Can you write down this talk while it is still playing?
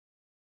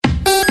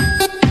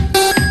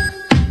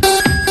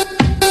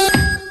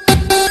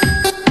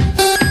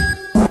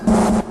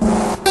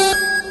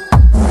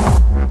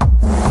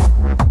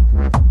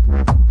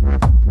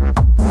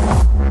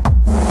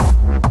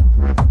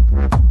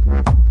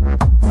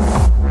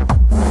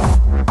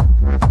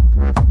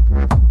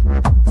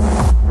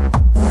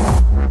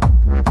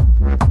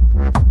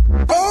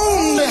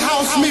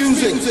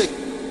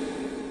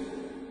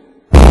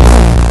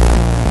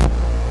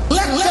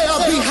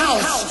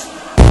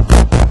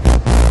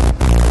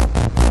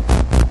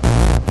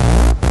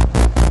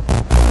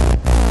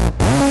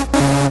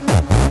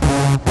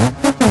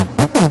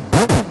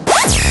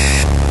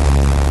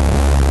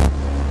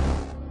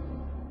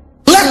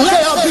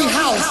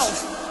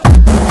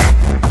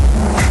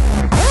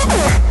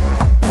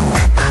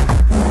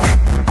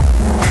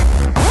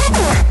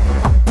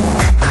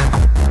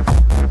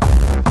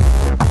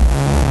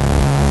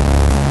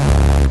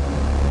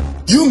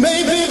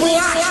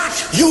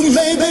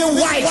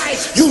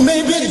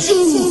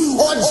Jew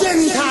or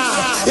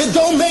Gentile, it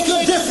don't make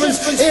a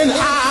difference in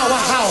our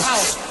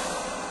house.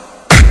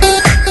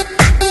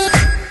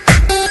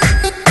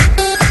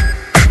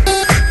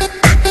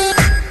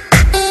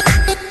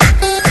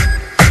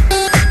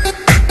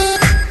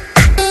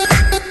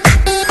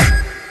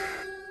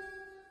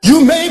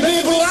 You may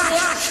be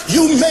black,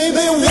 you may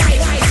be white.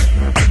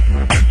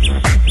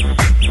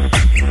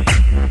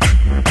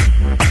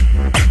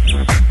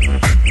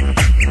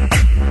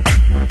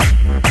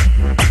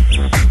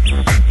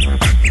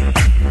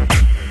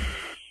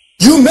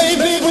 You may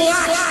be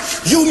black,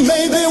 you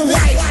may be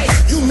white,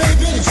 you may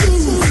be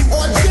Jew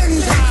or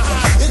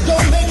Gentile. It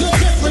don't make a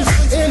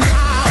difference in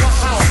our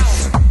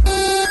house.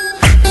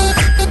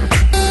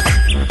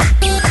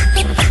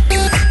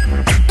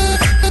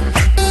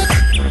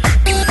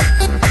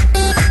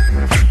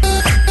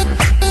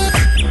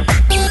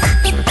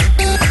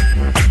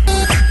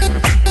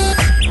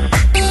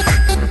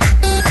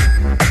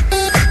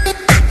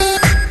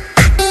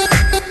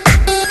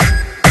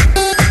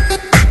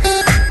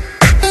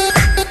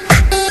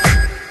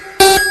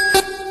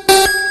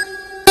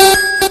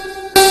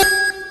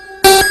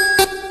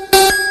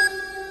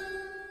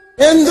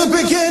 In the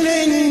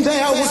beginning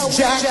there was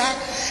Jack,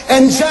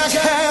 and Jack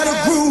had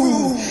a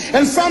groove,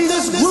 and from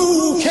this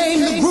groove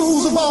came the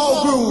grooves of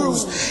all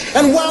grooves.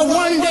 And while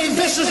one day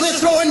viciously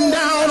throwing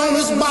down on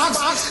his box,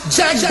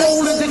 Jack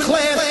boldly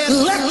declared,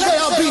 "Let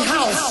there be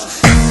house."